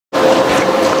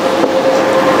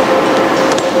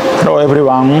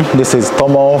everyone, this is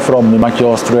Tomo from Mimaki,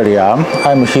 Australia.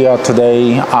 I'm here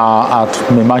today at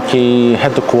Mimaki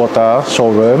headquarters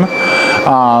showroom.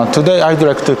 Today I'd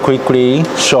like to quickly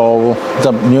show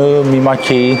the new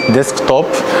Mimaki desktop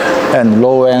and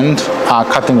low-end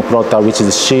cutting plotter, which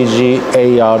is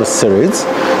CG-AR series.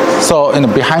 So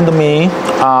behind me,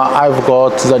 I've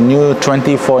got the new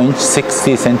 24-inch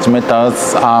 60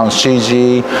 centimeters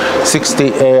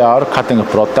CG-60AR cutting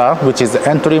plotter, which is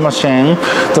entry machine.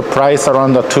 The price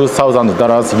around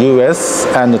 $2,000 US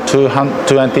and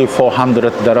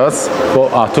 $2,400 for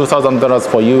 $2,000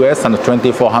 for US and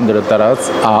 $2,400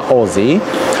 Aussie.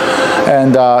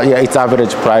 And yeah, it's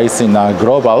average price in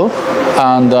global.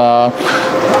 And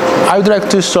I would like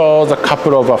to show the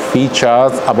couple of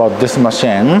features about this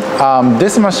machine.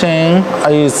 This machine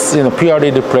is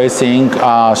purely replacing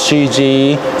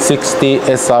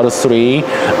CG-60AR3,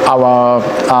 our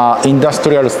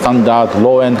industrial standard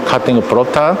low-end cutting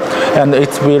plotter, and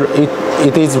it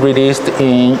is released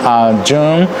in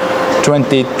June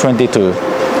 2022.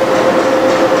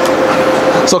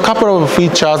 So a couple of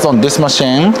features on this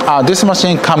machine. This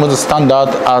machine comes standard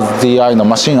as the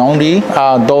machine only.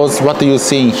 Those what you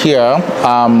see here,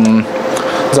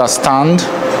 the stand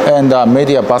and the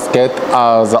media basket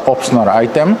as an optional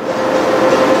item.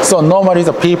 So normally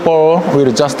the people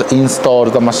will just install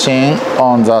the machine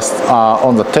on the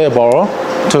table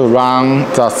to run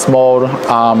the small,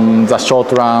 the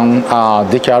short run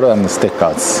decal and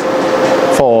stickers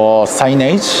for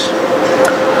signage.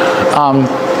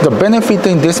 The benefit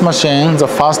in this machine,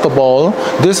 first of all,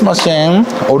 this machine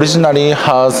originally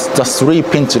has the 3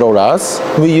 pinch rollers.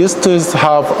 We used to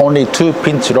have only 2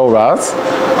 pinch rollers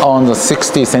on the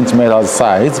 60 centimeters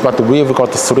size, but we've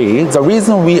got 3. The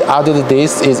reason we added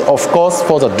this is, of course,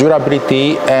 for the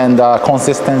durability and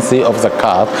consistency of the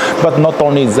cut. But not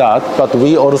only that, but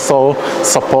we also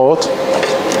support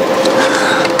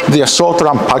the short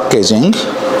run packaging.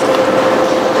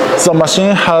 The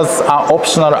machine has an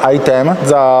optional item,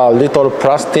 the little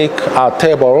plastic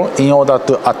table, in order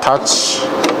to attach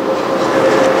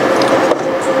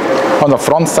on the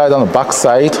front side and the back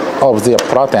side of the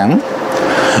platen,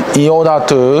 in order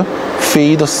to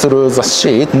feed through the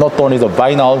sheet, not only the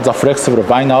vinyl, the flexible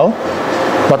vinyl,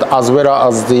 but as well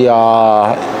as the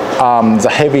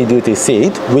heavy-duty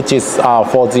seat, which is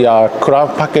for the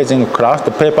craft packaging craft,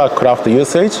 the paper craft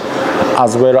usage,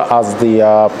 as well as the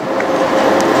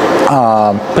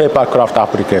paper craft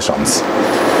applications.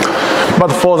 But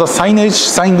for the sign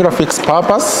graphics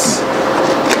purpose,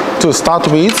 to start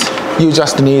with, you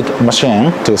just need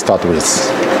machine to start with.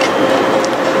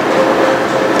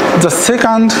 The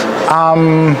second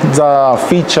the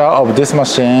feature of this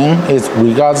machine is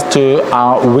regards to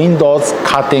Windows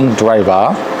cutting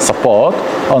driver support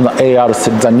on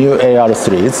the new AR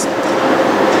series.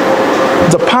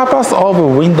 The purpose of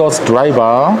Windows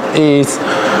driver is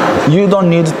you don't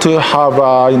need to have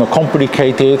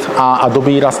complicated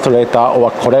Adobe Illustrator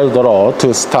or CorelDRAW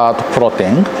to start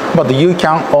plotting, but you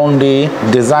can only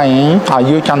design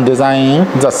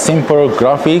the simple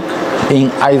graphic in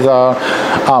either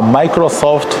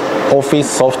Microsoft Office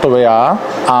software,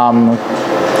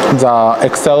 the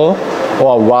Excel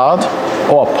or Word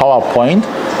or PowerPoint,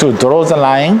 to draw the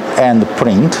line and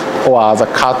print or the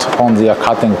cut on the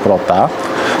cutting plotter.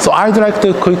 So I'd like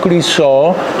to quickly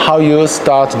show how you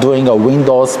start doing a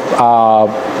Windows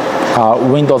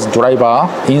driver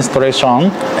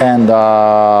installation and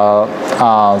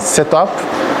setup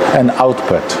and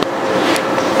output.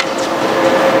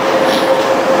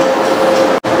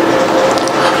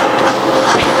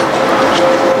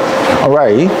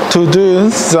 Alright, to do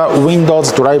the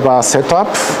Windows driver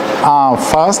setup,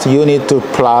 first you need to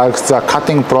plug the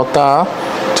cutting plotter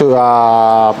to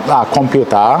a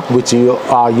computer, which you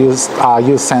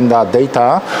send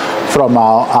data from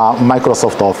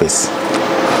Microsoft Office.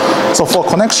 So for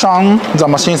connection, the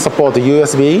machine supports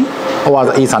USB or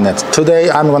the Ethernet. Today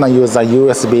I'm going to use the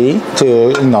USB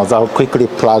to quickly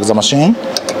plug the machine.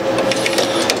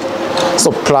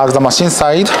 So plug the machine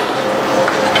side,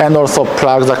 and also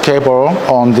plug the cable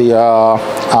on the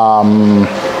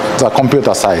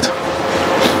computer side.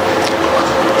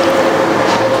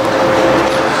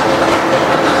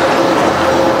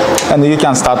 And you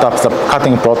can start up the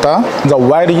cutting plotter.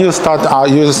 While you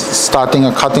starting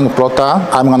a cutting plotter,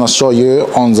 I'm going to show you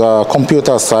on the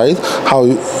computer side how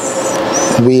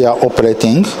we are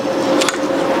operating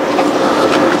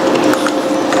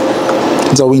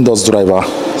the Windows driver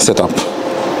setup.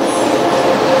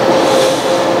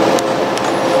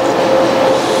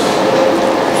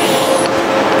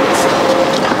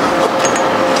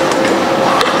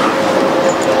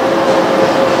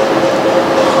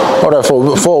 Alright,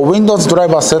 for Windows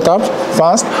driver setup,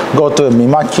 first go to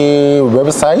Mimaki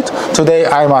website. Today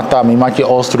I'm at Mimaki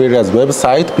Australia's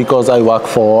website because I work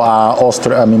for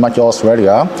Mimaki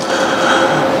Australia.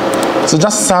 So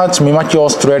just search Mimaki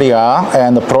Australia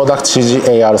and product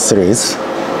CG-AR series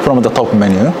from the top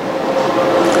menu.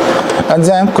 And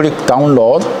then click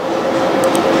download.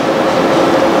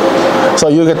 So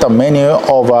you get a menu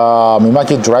of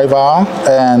Mimaki driver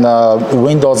and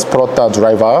Windows Prota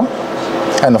driver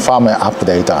and firmware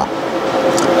updater.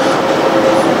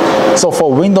 So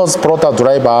for Windows Prota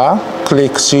driver,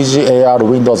 click CG-AR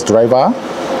Windows driver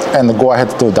and go ahead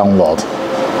to download.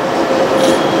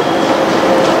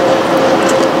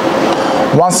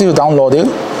 Once you download it,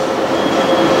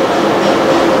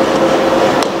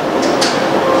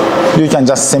 you can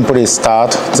just simply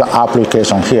start the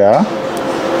application here.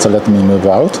 So let me move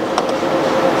out.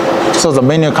 So the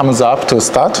menu comes up to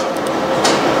start.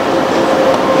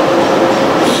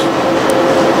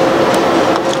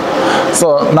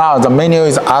 So now the menu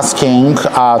is asking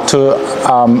to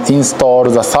install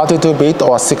the 32-bit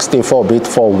or 64-bit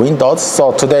for Windows.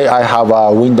 So today I have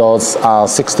Windows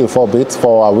 64-bit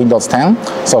for Windows 10.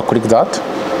 So click that.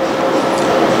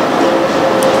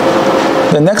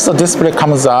 The next display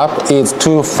comes up is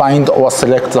to find or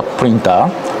select the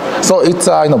printer. So it's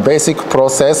a basic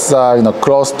process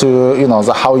close to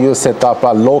how you set up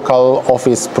a local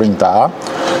office printer.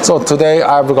 So today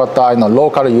I've got a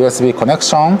local USB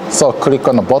connection. So click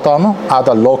on the bottom, add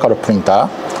a local printer.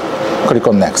 Click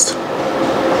on next.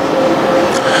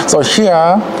 So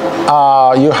here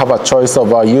you have a choice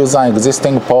of use an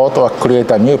existing port or create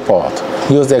a new port.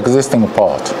 Use the existing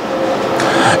port.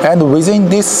 And within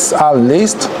this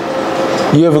list,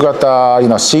 you've got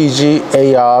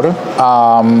CG-AR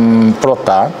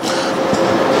Prota.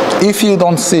 If you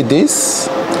don't see this,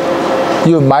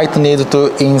 you might need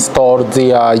to install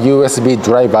the USB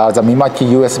driver, the Mimaki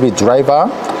USB driver,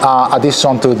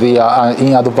 addition to the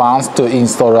in advance to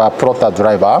install a Prota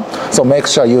driver. So make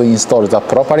sure you install that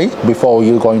properly before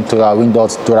you go into a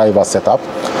Windows driver setup.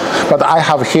 But I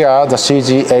have here the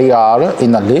CG-AR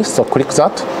in a list, so click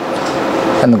that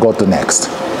and go to next.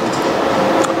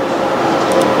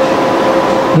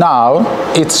 Now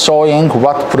it's showing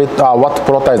what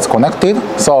Prota is connected,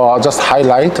 so I'll just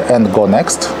highlight and go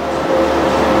next.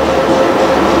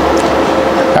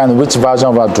 And which version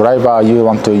of a driver you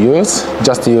want to use,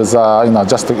 just use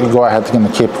just go ahead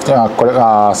and keep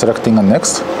selecting the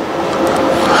next.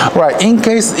 Right, in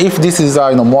case if this is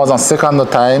more than second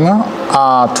time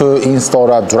to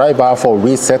install a driver for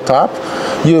reset up,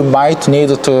 you might need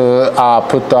to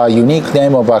put a unique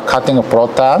name of a cutting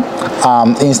Prota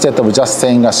instead of just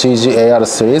saying a CG-AR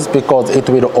series, because it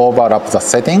will overlap the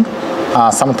setting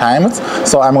sometimes.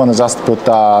 So I'm going to just put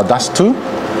 -2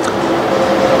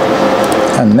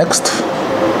 and next.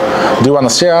 Do you want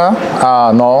to share?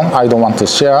 No, I don't want to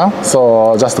share,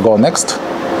 so just go next.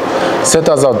 Set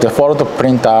as a default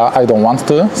printer, I don't want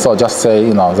to, so just say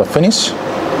the finish.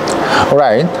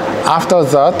 Right, after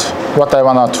that, what I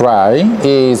want to try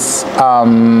is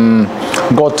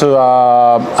go to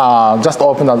just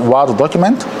open a Word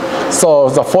document. So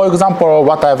for example,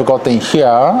 what I've got in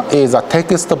here is a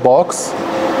text box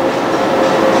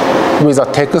with a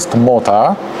text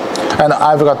motor, and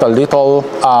I've got a little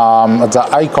the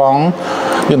icon.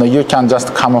 You can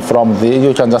just come from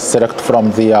you can just select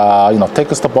from the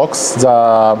text box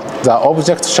the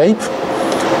object shape,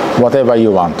 whatever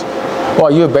you want.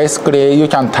 Or you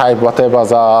can type whatever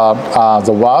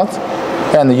the word,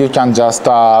 and you can just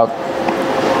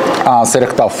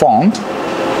select a font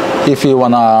if you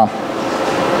wanna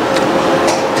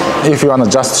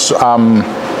just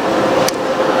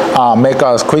make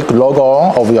a quick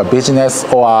logo of your business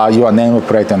or your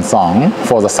nameplate and so on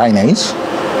for the signage.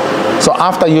 So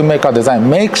after you make a design,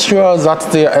 make sure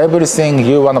that everything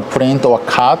you want to print or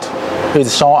cut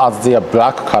is shown as the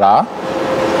black color.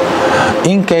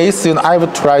 In case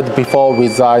I've tried before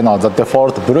with the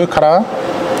default blue color.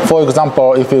 For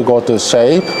example, if you go to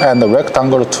shape and the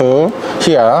rectangle tool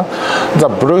here, the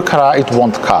blue color it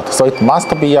won't cut. So it must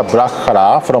be a black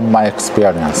color from my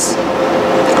experience.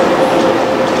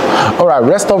 All right,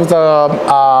 rest of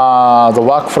the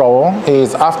workflow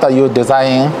is after you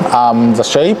design the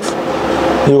shape,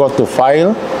 you go to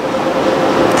File,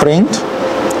 Print,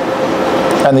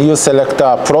 and you select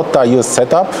Prota you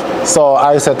setup. So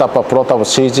I set up a Prota of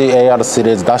CG-AR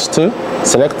series -2.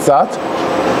 Select that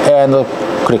and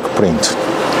click Print.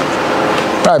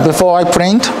 Right, before I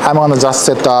print, I'm gonna just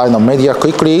set media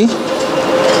quickly.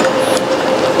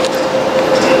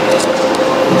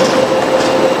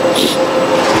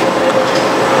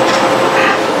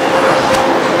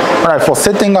 Alright, for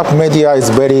setting up media is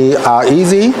very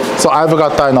easy. So I've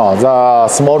got the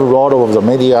small roll of the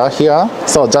media here.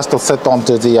 So just to set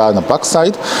onto the back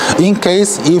side. In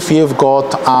case if you've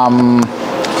got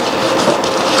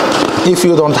if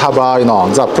you don't have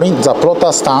the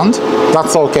plotter stand,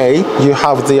 that's okay. You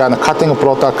have the cutting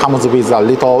plotter comes with a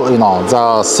little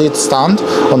the seat stand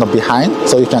on the behind,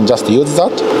 so you can just use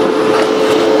that.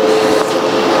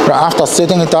 After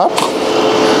setting it up,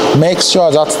 make sure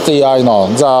that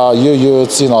you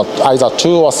use either 2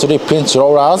 or 3 pinch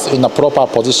rollers in the proper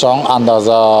position under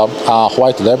the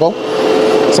white level.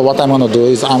 So what I'm going to do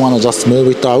is I'm going to just move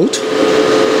it out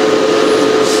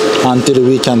until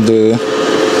we can do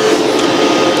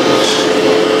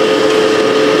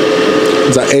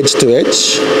the edge to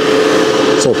edge.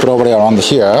 So probably around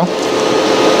here.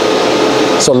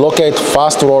 So locate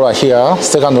first roller here,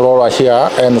 second roller here,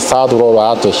 and third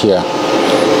roller to here.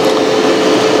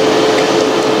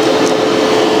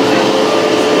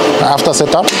 After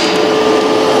setup,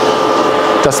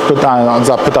 just put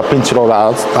a pinch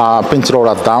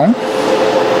rollers down,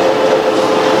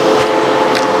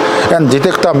 and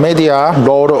detect a media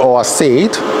roll or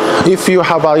seat. If you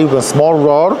have an even small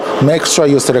roll, make sure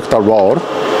you select a roll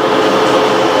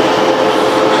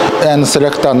and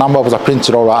select the number of the pinch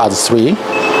roller as 3.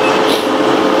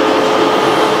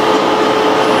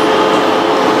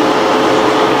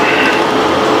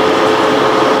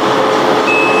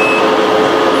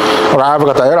 I've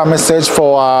got an error message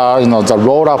for the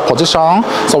roller position.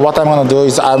 So what I'm going to do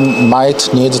is I might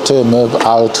need to move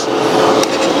out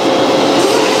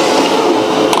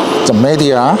the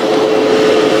media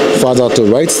further to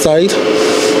right side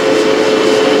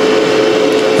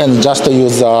and just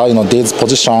use this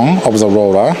position of the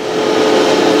roller.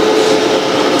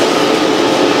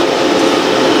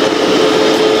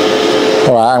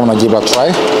 Alright, I'm going to give it a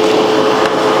try.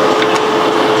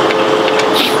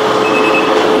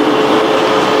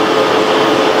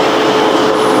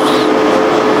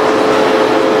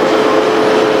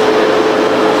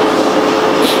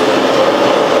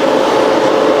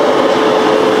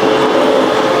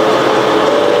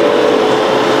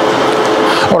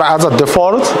 As a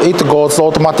default, it goes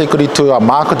automatically to a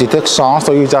mark detection,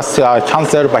 so you just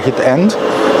cancel by hit end.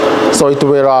 So it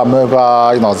will move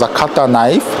the cutter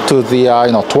knife to the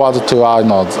towards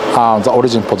the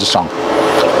origin position.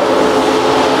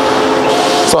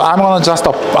 So I'm gonna just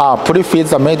pre-feed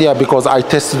the media because I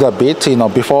tested a bit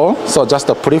before. So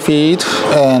just pre-feed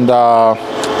and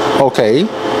OK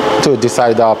to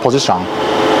decide the position.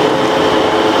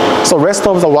 So rest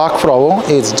of the workflow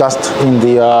is just in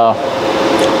the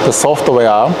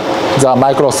software, the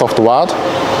Microsoft Word.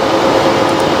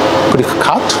 Click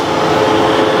cut.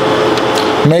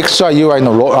 Make sure you are in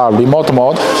remote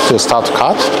mode to start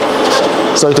cut.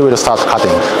 So it will start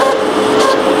cutting.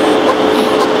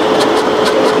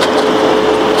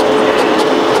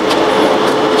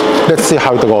 Let's see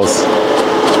how it goes.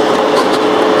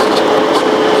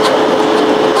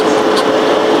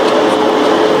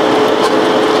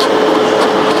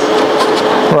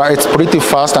 Right, it's pretty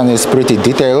fast and it's pretty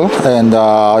detailed and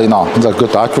the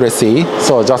good accuracy.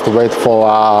 So just wait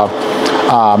for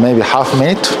maybe half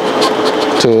minute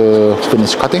to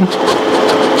finish cutting.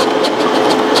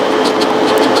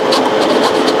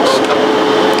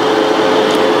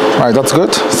 Right, that's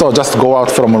good. So just go out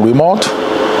from a remote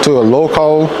to a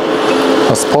local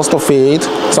post feed.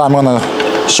 So I'm gonna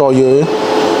show you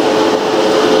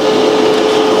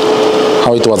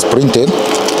how it was printed.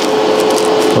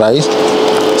 Right.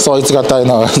 So it's got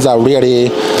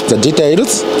the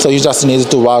details. So you just need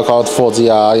to work out for the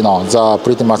the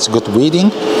pretty much good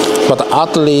reading, but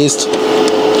at least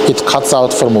it cuts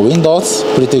out from Windows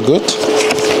pretty good.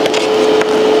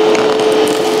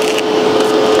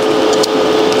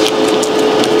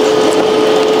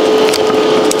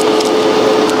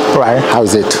 Right?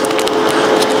 How's it?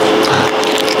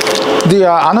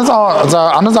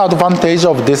 Another advantage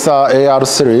of this AR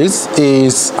series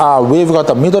is we've got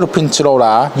a middle pinch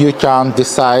roller. You can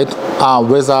decide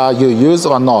whether you use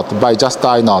or not by just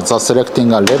just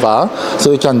selecting a lever.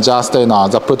 So you can just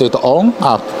put it on.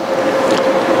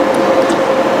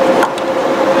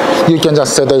 You can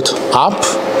just set it up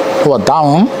or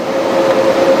down,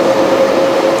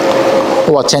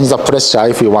 or change the pressure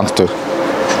if you want to.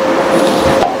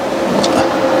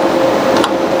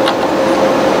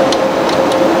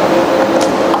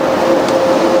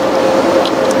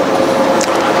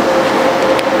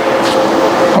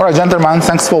 Alright, gentlemen,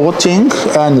 thanks for watching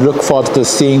and look forward to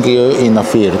seeing you in the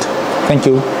field. Thank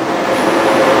you.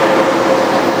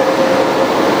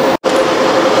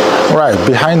 Right,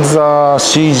 behind the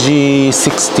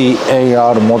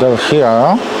CG-60AR model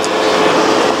here,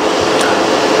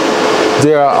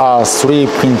 there are 3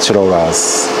 pinch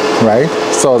rollers, right?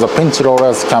 So the pinch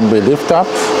rollers can be lifted up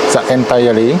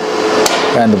entirely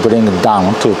and bring it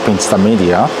down to pinch the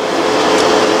media.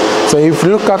 So if you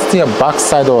look at the back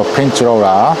side of a pinch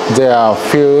roller, there are a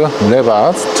few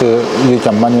levers you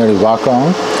can manually work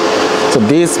on. So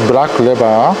this black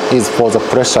lever is for the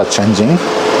pressure changing.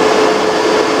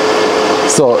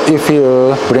 So if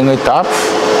you bring it up,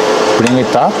 bring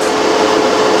it up,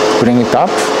 bring it up.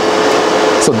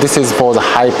 So this is for the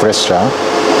high pressure.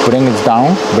 Bring it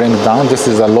down, this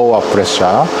is a lower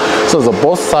pressure. So the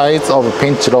both sides of a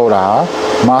pinch roller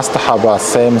must have a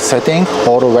same setting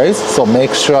always. So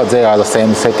make sure they are the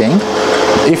same setting.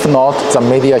 If not, the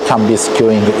media can be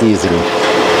skewing easily.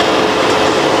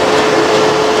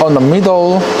 On the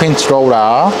middle pinch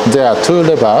roller, there are 2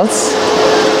 levers.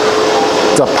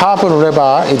 The purple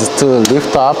lever is to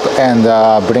lift up and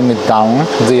bring it down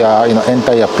the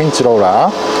entire pinch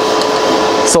roller.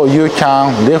 So you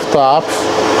can lift up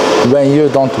when you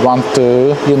don't want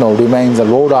to remain the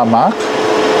roller mark,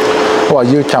 or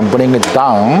you can bring it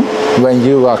down when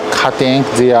you are cutting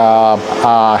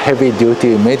the heavy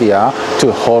duty media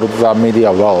to hold the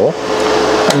media well.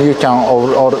 And you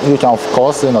can of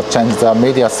course change the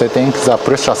media setting, the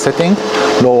pressure setting,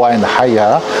 lower and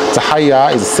higher. The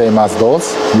higher is same as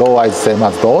those, lower is same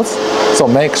as those. So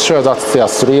make sure that there are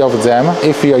 3 of them.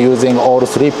 If you are using all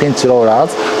 3 pinch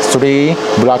rollers, 3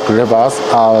 black levers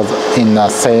are in the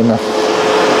same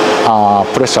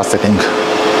pressure setting.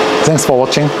 Thanks for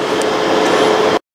watching.